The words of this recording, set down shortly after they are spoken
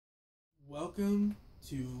Welcome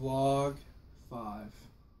to Vlog 5.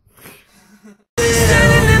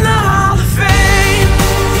 Standing in the Hall of Fame,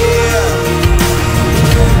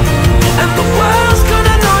 and the world's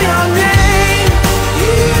gonna know your name.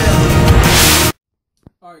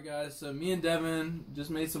 Alright guys, so me and Devin just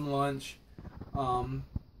made some lunch. Help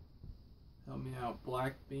me out.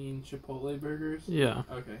 Black bean Chipotle burgers? Yeah.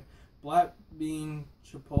 Okay. Black bean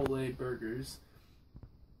Chipotle burgers.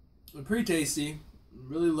 They're pretty tasty.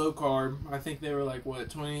 Really low carb. I think they were like, what,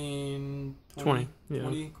 20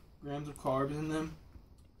 grams of carbs in them.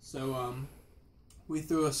 So, we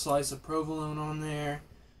threw a slice of provolone on there,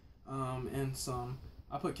 and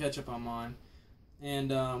I put ketchup on mine.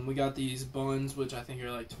 And, we got these buns, which I think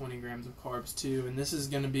are like 20 grams of carbs too. And this is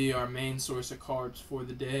going to be our main source of carbs for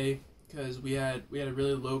the day, because we had a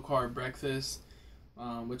really low carb breakfast,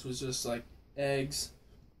 which was just like eggs.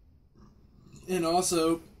 And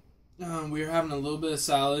also, we were having a little bit of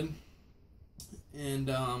salad, and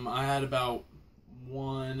I had about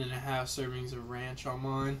 1.5 servings of ranch on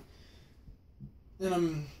mine. Then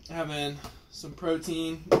I'm having some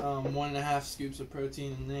protein, 1.5 scoops of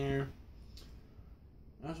protein in there.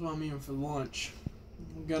 That's what I'm eating for lunch.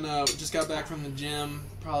 Just got back from the gym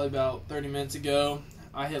probably about 30 minutes ago.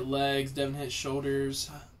 I hit legs, Devin hit shoulders,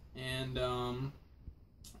 and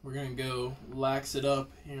we're gonna go lax it up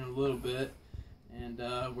here in a little bit. And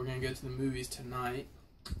we're going to go to the movies tonight.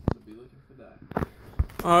 So be looking for that.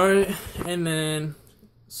 Alright, and then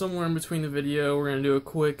somewhere in between the video, we're going to do a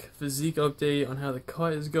quick physique update on how the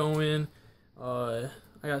cut is going. I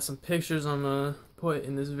got some pictures I'm going to put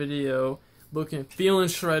in this video. Feeling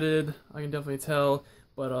shredded, I can definitely tell.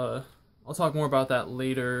 But I'll talk more about that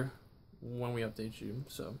later when we update you.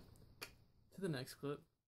 So, to the next clip.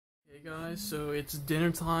 Hey guys, so it's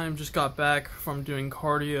dinner time. Just got back from doing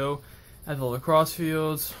cardio at the lacrosse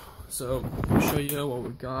fields, so I'll show you what we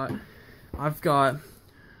got. I've got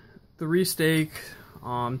 3 steak.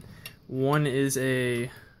 One is that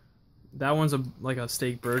one's like a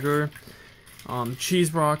steak burger.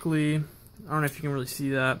 Cheese broccoli. I don't know if you can really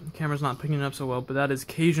see that. The camera's not picking it up so well, but that is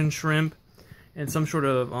Cajun shrimp and some sort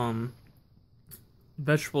of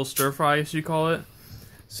vegetable stir fry, as you call it.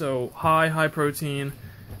 So high protein.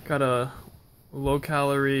 Got a low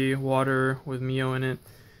calorie water with Mio in it.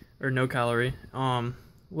 Or no calorie. A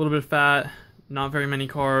little bit of fat, not very many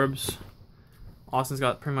carbs. Austin's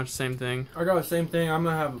got pretty much the same thing. I got the same thing. I'm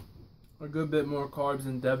going to have a good bit more carbs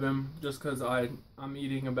than Devin, just because I'm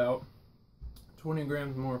eating about 20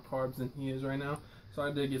 grams more carbs than he is right now. So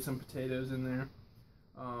I did get some potatoes in there.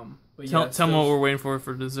 But yeah, tell me what we're waiting for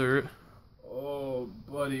dessert. Oh,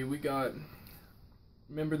 buddy, we got...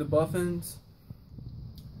 Remember the muffins?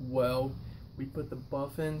 Well, we put the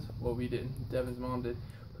muffins... Well, we didn't. Devin's mom did.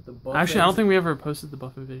 Actually, I don't think we ever posted the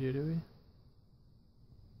buffet video, did we?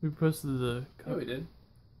 We posted the... Yeah, we did.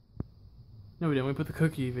 No, we didn't. We put the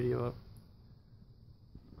cookie video up.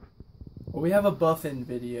 Well, we have a buffin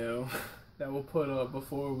video that we'll put up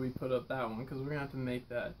before we put up that one, because we're going to have to make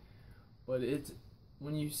that. But it's...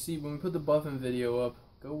 When we put the buffin video up,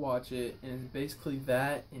 go watch it, and it's basically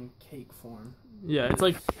that in cake form. Yeah, it's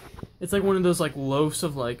like one of those like loaves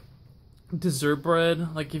of like dessert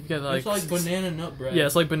bread, like if you get like it's like banana nut bread. Yeah,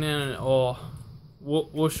 it's like banana. Oh,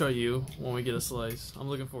 we'll show you when we get a slice. I'm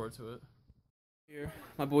looking forward to it. Here,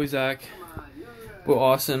 my boy Zach. Well,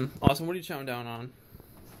 Austin, what are you chowing down on?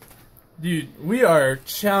 Dude, we are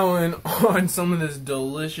chowing on some of this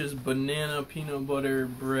delicious banana peanut butter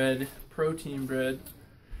bread, protein bread.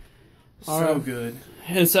 So good.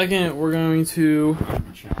 In a second, we're going to.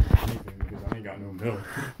 Got no milk.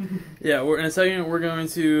 Yeah, in a second we're going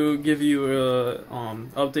to give you a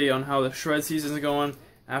update on how the shred season is going.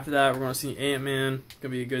 After that, we're going to see Ant-Man. It's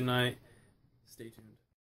going to be a good night. Stay tuned.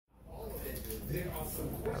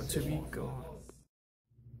 To be gone.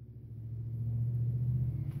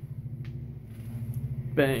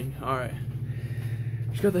 Bang. Alright.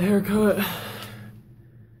 Just got the haircut.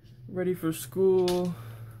 Ready for school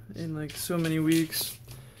in like so many weeks.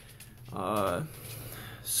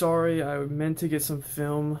 Sorry, I meant to get some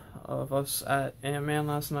film of us at Ant-Man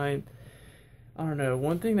last night. I don't know,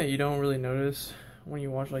 one thing that you don't really notice when you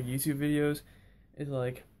watch like YouTube videos is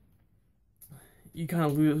like you kind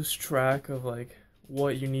of lose track of like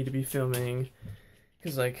what you need to be filming,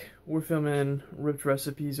 because like we're filming ripped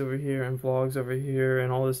recipes over here and vlogs over here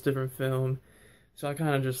and all this different film, so I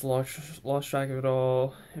kind of just lost track of it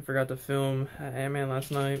all and forgot to film at Ant-Man last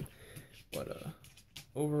night. But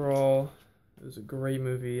overall, it was a great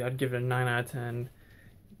movie. I'd give it a 9 out of 10.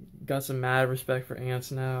 Got some mad respect for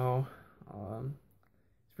ants now. It's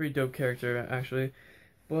a pretty dope character, actually.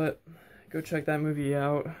 But go check that movie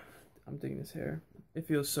out. I'm digging his hair. it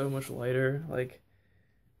feels so much lighter, like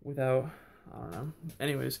without, I don't know.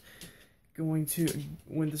 Anyways, went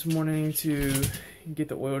this morning to get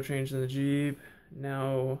the oil change in the Jeep.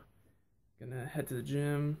 Now gonna head to the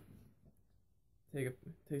gym, take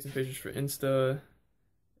some pictures for Insta,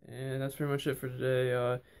 and that's pretty much it for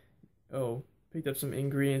today. Picked up some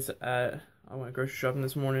ingredients I went grocery shopping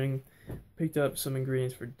this morning. Picked up some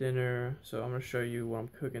ingredients for dinner, so I'm gonna show you what I'm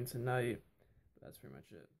cooking tonight. But that's pretty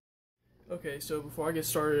much it. Okay, so before I get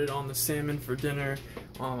started on the salmon for dinner,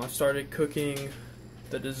 I started cooking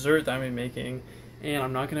the dessert that I'm making, and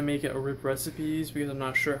I'm not gonna make it a rip recipes because I'm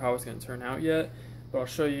not sure how it's gonna turn out yet. But I'll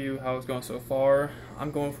show you how it's going so far.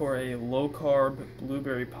 I'm going for a low carb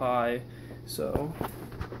blueberry pie. So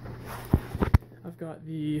I've got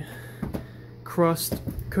the crust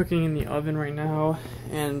cooking in the oven right now,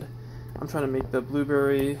 and I'm trying to make the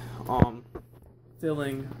blueberry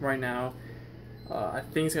filling right now. I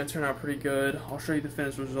think it's gonna turn out pretty good. I'll show you the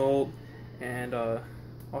finished result, and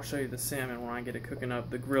I'll show you the salmon when I get it cooking up.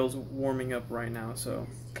 The grill's warming up right now, so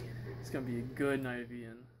it's gonna be a good night of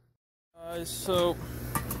eating. So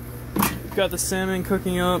got the salmon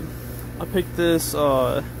cooking up. I picked this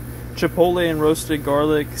chipotle and roasted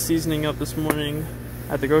garlic seasoning up this morning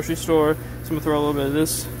at the grocery store. So I'm gonna throw a little bit of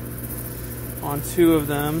this on 2 of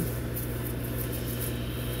them.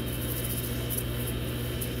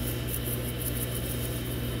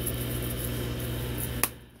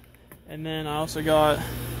 And then I also got,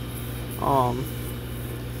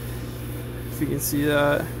 if you can see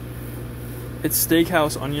that, it's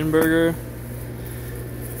steakhouse onion burger.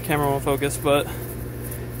 Camera won't focus, but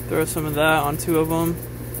throw some of that on 2 of them.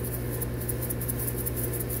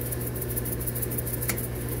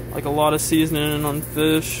 Like a lot of seasoning on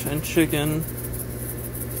fish and chicken.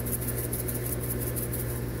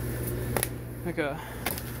 Okay,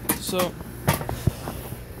 so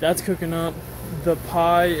that's cooking up. The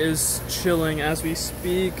pie is chilling as we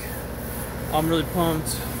speak. I'm really pumped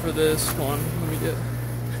for this one. Let me get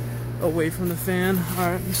away from the fan.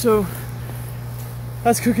 Alright, so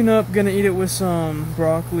that's cooking up. Gonna eat it with some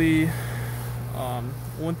broccoli.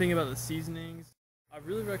 One thing about the seasonings, I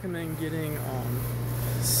really recommend getting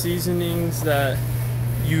seasonings that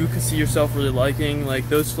you could see yourself really liking. Like,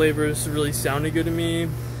 those flavors really sounded good to me.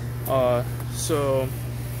 So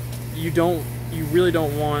you really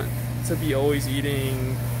don't want to be always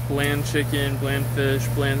eating bland chicken, bland fish,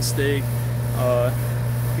 bland steak,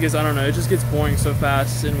 because I don't know, it just gets boring so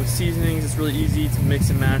fast. And with seasonings, it's really easy to mix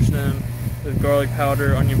and match them with garlic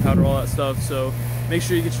powder, onion powder, all that stuff. So make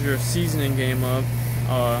sure you get your seasoning game up.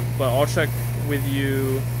 But I'll check in with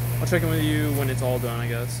you when it's all done, I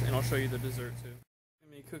guess, and I'll show you the dessert too. I'm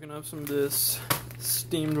gonna be cooking up some of this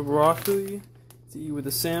steamed broccoli to eat with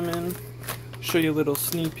the salmon. Show you a little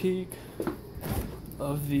sneak peek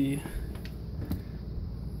of the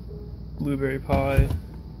blueberry pie.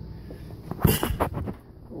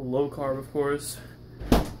 Low carb, of course,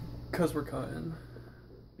 because we're cutting.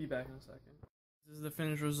 Be back in a second. This is the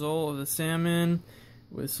finished result of the salmon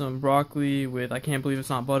with some broccoli with, I can't believe it's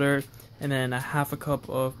not butter, and then a half a cup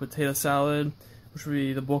of potato salad, which will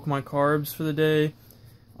be the bulk of my carbs for the day.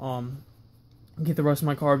 Get the rest of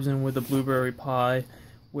my carbs in with the blueberry pie,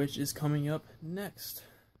 which is coming up next.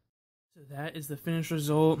 So that is the finished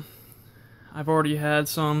result. I've already had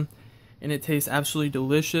some, and it tastes absolutely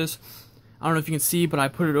delicious. I don't know if you can see, but I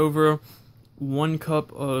put it over 1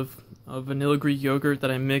 cup of vanilla Greek yogurt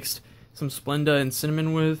that I mixed some Splenda and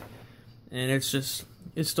cinnamon with, and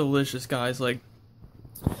it's delicious, guys. Like,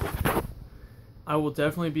 I will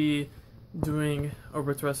definitely be doing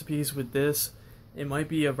with recipes with this. It might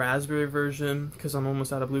be a raspberry version because I'm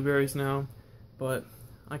almost out of blueberries now, but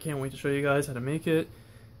I can't wait to show you guys how to make it.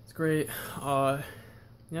 It's great. Yeah,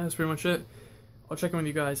 that's pretty much it. I'll check in with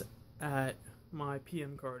you guys at my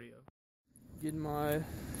PM cardio. Getting my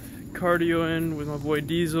cardio in with my boy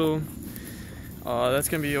Diesel. That's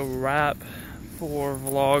gonna be a wrap for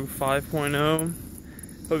vlog 5.0.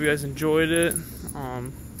 Hope you guys enjoyed it.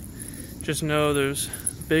 Just know there's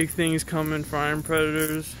big things coming for Iron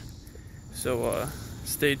Predators, so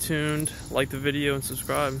stay tuned, like the video, and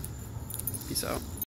subscribe. Peace out.